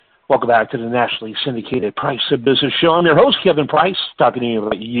Welcome back to the nationally syndicated Price of Business Show. I'm your host, Kevin Price, talking to you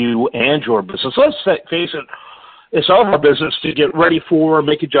about you and your business. Let's face it, it's all our business to get ready for,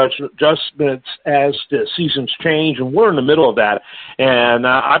 make adjustments as the seasons change, and we're in the middle of that. And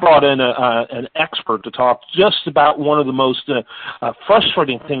I brought in an expert to talk just about one of the most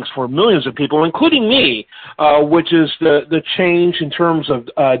frustrating things for millions of people, including me, which is the change in terms of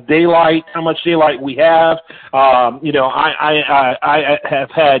daylight, how much daylight we have. I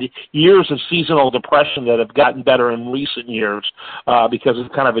have had years of seasonal depression that have gotten better in recent years because of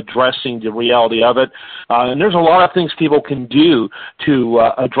kind of addressing the reality of it. And there's a lot of things people can do to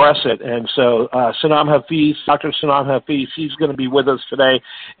address it. And so Sanam Hafiz, Dr. Sanam Hafiz, he's going to be with us today,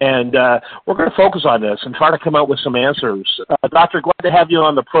 and we're going to focus on this and try to come up with some answers. Doctor, glad to have you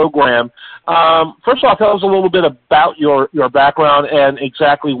on the program. First of all, tell us a little bit about your background and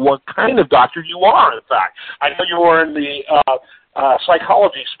exactly what kind of doctor you are, in fact. I know you are in the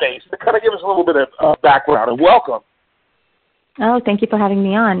psychology space. Kind of give us a little bit of background, and welcome. Oh, thank you for having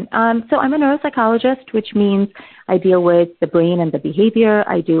me on. So I'm a neuropsychologist, which means I deal with the brain and the behavior.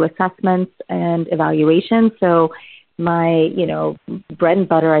 I do assessments and evaluations. So my, bread and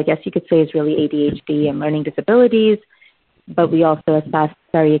butter, I guess you could say, is really ADHD and learning disabilities. But we also assess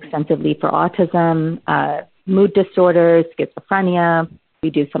very extensively for autism, mood disorders, schizophrenia. We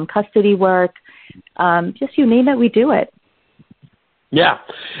do some custody work. Just you name it, we do it. Yeah,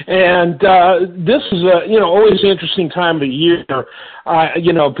 and this is always an interesting time of the year,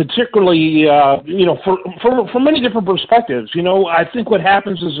 particularly for many different perspectives. I think what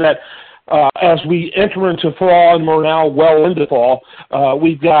happens is that as we enter into fall, and we're now well into fall,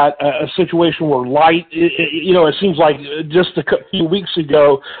 we've got a situation where light, it seems like just a few weeks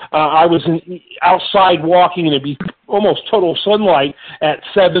ago, I was outside walking, and it'd be almost total sunlight at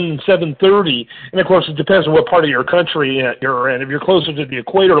 7:30. And, of course, it depends on what part of your country you're in. If you're closer to the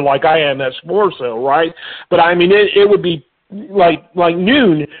equator like I am, that's more so, right? But, I mean, it would be like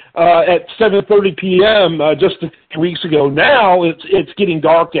noon at 7:30 p.m. Just a few weeks ago. Now it's getting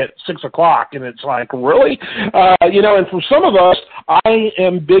dark at 6 o'clock, and it's like, really? And for some of us, I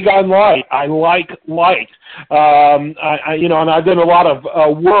am big on light. I like light. And I've done a lot of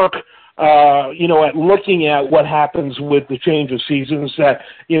work at looking at what happens with the change of seasons. That,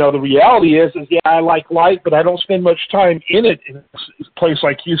 the reality is I like light, but I don't spend much time in it in a place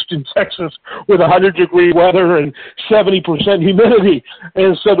like Houston, Texas, with 100-degree weather and 70% humidity.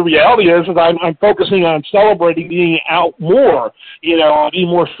 And so the reality is that I'm focusing on celebrating being out more, and being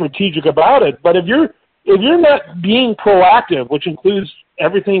more strategic about it. But if you're not being proactive, which includes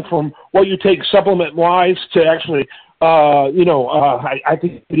everything from what you take supplement-wise to actually I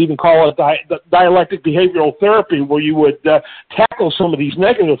think you could even call it dialectic behavioral therapy, where you would tackle some of these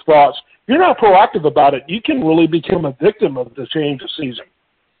negative thoughts. If you're not proactive about it, you can really become a victim of the change of season.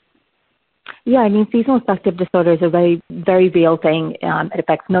 Yeah, I mean, seasonal affective disorder is a very, very real thing. It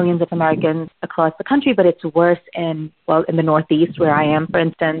affects millions of Americans across the country, but it's worse in the Northeast, where I am, for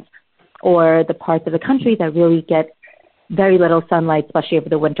instance, or the parts of the country that really get very little sunlight, especially over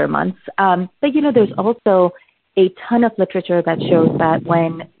the winter months. But, there's also a ton of literature that shows that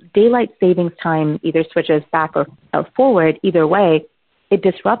when daylight savings time either switches back or forward, either way, it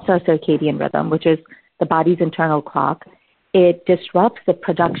disrupts our circadian rhythm, which is the body's internal clock. It disrupts the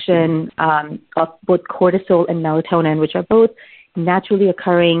production of both cortisol and melatonin, which are both naturally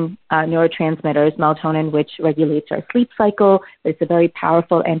occurring neurotransmitters. Melatonin, which regulates our sleep cycle. It's a very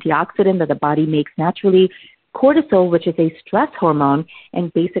powerful antioxidant that the body makes naturally. Cortisol, which is a stress hormone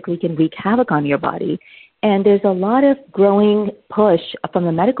and basically can wreak havoc on your body. And there's a lot of growing push from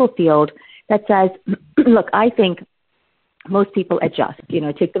the medical field that says, look, I think most people adjust.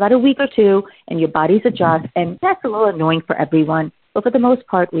 It takes about a week or two, and your bodies adjust, and that's a little annoying for everyone. But for the most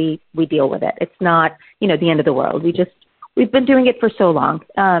part, we deal with it. It's not, the end of the world. We've been doing it for so long.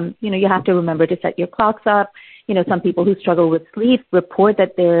 You have to remember to set your clocks up. Some people who struggle with sleep report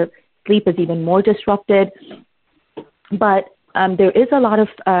that their sleep is even more disrupted. But there is a lot of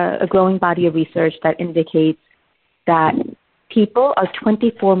a growing body of research that indicates that people are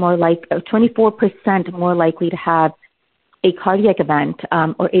 24% more likely to have a cardiac event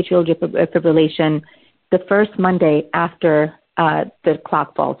or atrial fibrillation the first Monday after the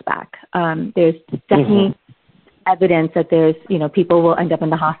clock falls back. There's definitely evidence that there's, people will end up in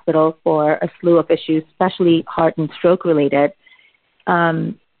the hospital for a slew of issues, especially heart and stroke related.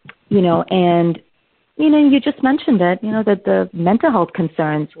 You just mentioned it, that the mental health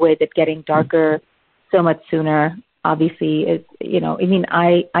concerns with it getting darker so much sooner, obviously, is,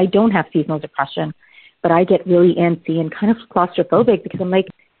 I don't have seasonal depression, but I get really antsy and kind of claustrophobic because I'm like,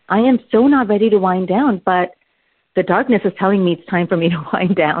 I am so not ready to wind down, but the darkness is telling me it's time for me to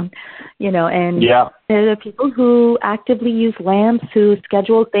wind down, and Yeah. there are people who actively use lamps, who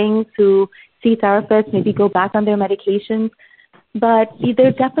schedule things, who see therapists, maybe go back on their medications. But there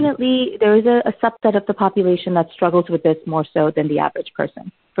is a subset of the population that struggles with this more so than the average person,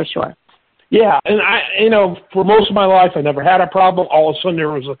 for sure. Yeah, and for most of my life, I never had a problem. All of a sudden,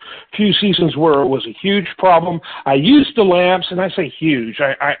 there was a few seasons where it was a huge problem. I used the lamps, and I say huge.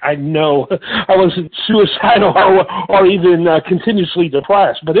 I know I wasn't suicidal or even continuously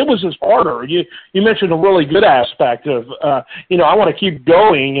depressed, but it was just harder. You mentioned a really good aspect of, I want to keep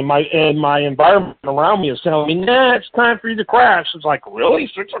going, and my environment around me is telling me, nah, it's time for you to crash. It's like, really,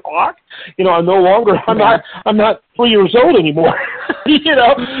 6 o'clock? I'm no longer. I'm not 3 years old anymore.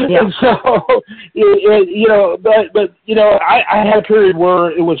 Yeah. And so. I had a period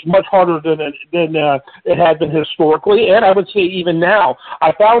where it was much harder than it had been historically, and I would say even now.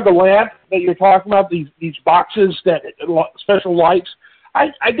 I found the lamp that you're talking about, these boxes that special lights.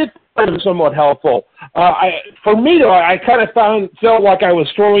 I did find them somewhat helpful. For me, though, I kind of felt like I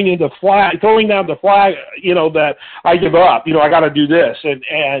was throwing down the flag. That I give up. I got to do this,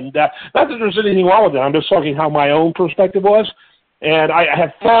 and not that there's anything wrong with it. I'm just talking how my own perspective was. And I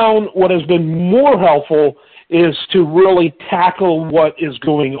have found what has been more helpful is to really tackle what is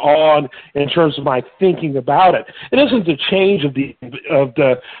going on in terms of my thinking about it. It isn't the change of the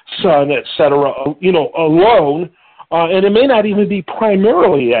sun, et cetera, alone, and it may not even be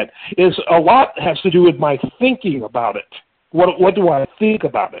primarily it. A lot has to do with my thinking about it. What do I think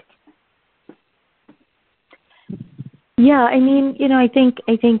about it? Yeah, I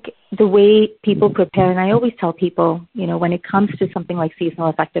think the way people prepare, and I always tell people, when it comes to something like seasonal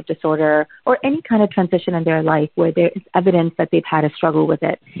affective disorder or any kind of transition in their life where there is evidence that they've had a struggle with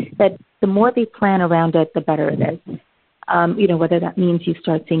it, that the more they plan around it, the better it is. Whether that means you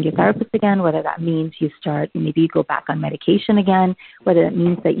start seeing your therapist again, whether that means maybe you go back on medication again, whether that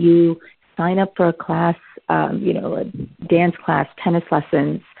means that you sign up for a class, a dance class, tennis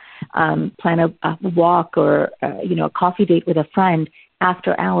lessons, plan a walk or, a coffee date with a friend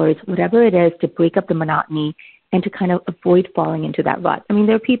after hours, whatever it is to break up the monotony and to kind of avoid falling into that rut.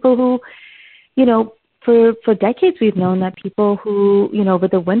 There are people who, for decades we've known that people who, over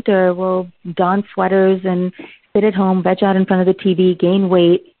the winter will don sweaters and sit at home, veg out in front of the TV, gain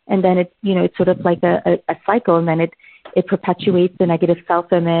weight, and then it's sort of like a cycle, and then it perpetuates the negative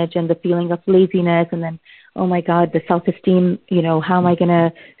self-image and the feeling of laziness, and then, oh my God, the self-esteem, how am I going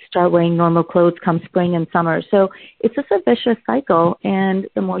to start wearing normal clothes come spring and summer? So it's just a vicious cycle, and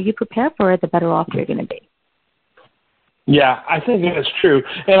the more you prepare for it, the better off you're going to be. Yeah, I think that's true.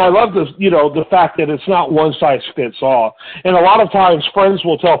 And I love this, the fact that it's not one size fits all. And a lot of times friends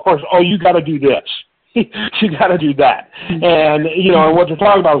will tell first, oh, you got to do this. You got to do that. And, and what they're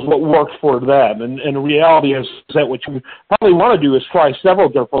talking about is what works for them. And the reality is that what you probably want to do is try several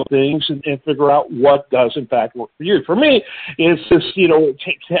different things and figure out what does, in fact, work for you. For me, it's just,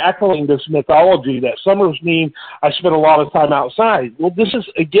 tackling this mythology that summers mean I spend a lot of time outside. Well, this is,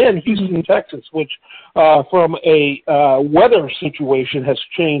 again, Houston, Texas, which from a weather situation has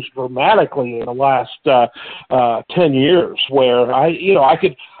changed dramatically in the last 10 years, where I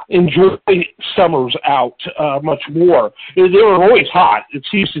could enjoy summers out much more. They were always hot. It's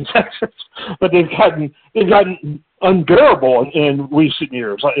Houston, Texas, but they've gotten unbearable in recent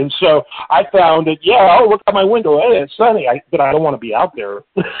years. And so I found that, look out my window. Hey, it's sunny, but I don't want to be out there.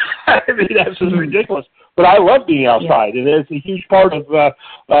 That's just ridiculous. But I love being outside, and it's a huge part of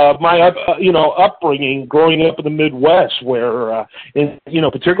my upbringing, growing up in the Midwest, where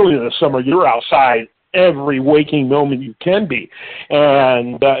particularly in the summer, you're outside every waking moment you can be.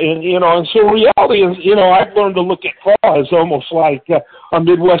 And so reality is, I've learned to look at fall as almost like a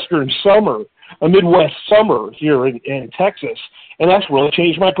Midwest summer here in Texas. And that's really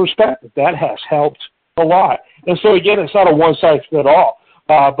changed my perspective. That has helped a lot. And so again, it's not a one size fits all.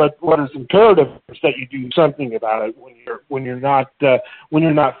 But what is imperative is that you do something about it when you're not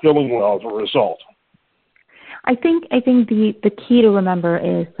feeling well as a result. I think the key to remember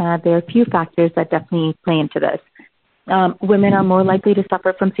is that there are a few factors that definitely play into this. Women are more likely to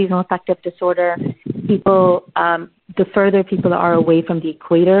suffer from seasonal affective disorder. People, the further people are away from the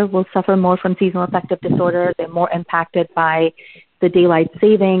equator, will suffer more from seasonal affective disorder. They're more impacted by the daylight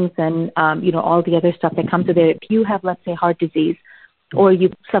savings and all the other stuff that comes with it. If you have, let's say, heart disease, or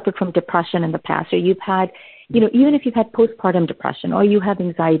you've suffered from depression in the past, or you've had, even if you've had postpartum depression or you have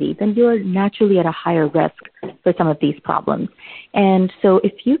anxiety, then you're naturally at a higher risk for some of these problems. And so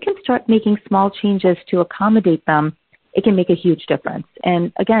if you can start making small changes to accommodate them, it can make a huge difference.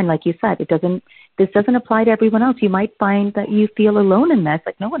 And again, like you said, this doesn't apply to everyone else. You might find that you feel alone in this,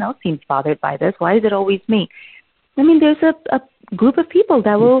 like no one else seems bothered by this. Why is it always me? I mean, there's a group of people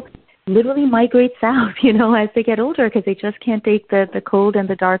that will literally migrate south, as they get older because they just can't take the cold and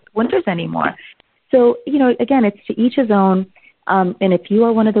the dark winters anymore. So, again, it's to each his own. And if you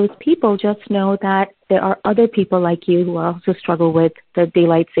are one of those people, just know that there are other people like you who also struggle with the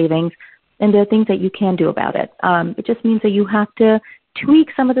daylight savings, and there are things that you can do about it. It just means that you have to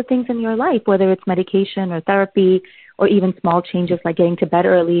tweak some of the things in your life, whether it's medication or therapy or even small changes like getting to bed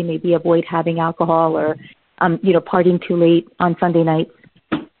early, maybe avoid having alcohol or, partying too late on Sunday nights.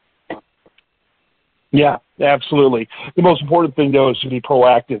 Yeah, absolutely. The most important thing, though, is to be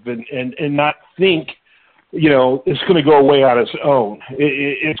proactive and not think, it's going to go away on its own.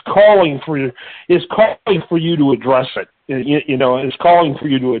 It's calling for you. It's calling for you to address it. It's calling for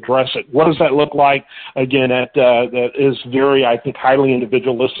you to address it. What does that look like? Again, that is very, I think, highly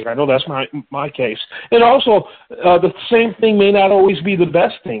individualistic. I know that's my case. And also, the same thing may not always be the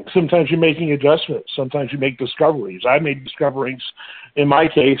best thing. Sometimes you're making adjustments. Sometimes you make discoveries. I made discoveries in my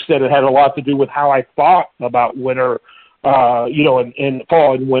case that it had a lot to do with how I thought about winter, and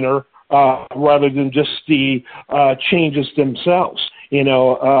fall and winter. Rather than just the changes themselves. I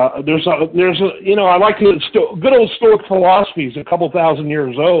like good old Stoic philosophy is a couple thousand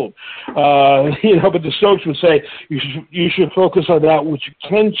years old. But the Stoics would say you should focus on that which you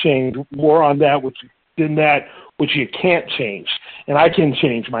can change, more on that than that which you can't change. And I can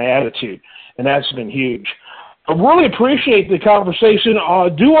change my attitude, and that's been huge. I really appreciate the conversation. I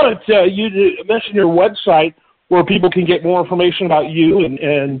do want you to mention your website where people can get more information about you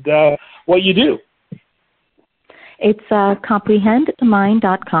and what you do. It's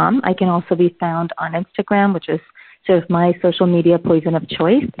comprehendmind.com. I can also be found on Instagram, which is sort of my social media poison of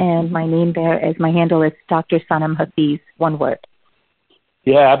choice, and my name there is, my handle is Dr. Sanam Hafiz, one word.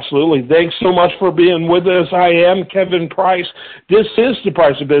 Yeah, absolutely. Thanks so much for being with us. I am Kevin Price. This is The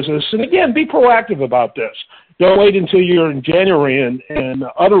Price of Business. And again, be proactive about this. Don't wait until you're in January and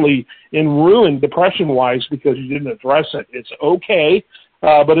utterly in ruin depression-wise because you didn't address it. It's okay,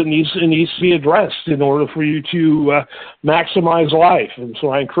 but it needs to be addressed in order for you to maximize life. And so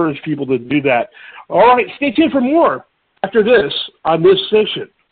I encourage people to do that. All right, stay tuned for more after this on this station.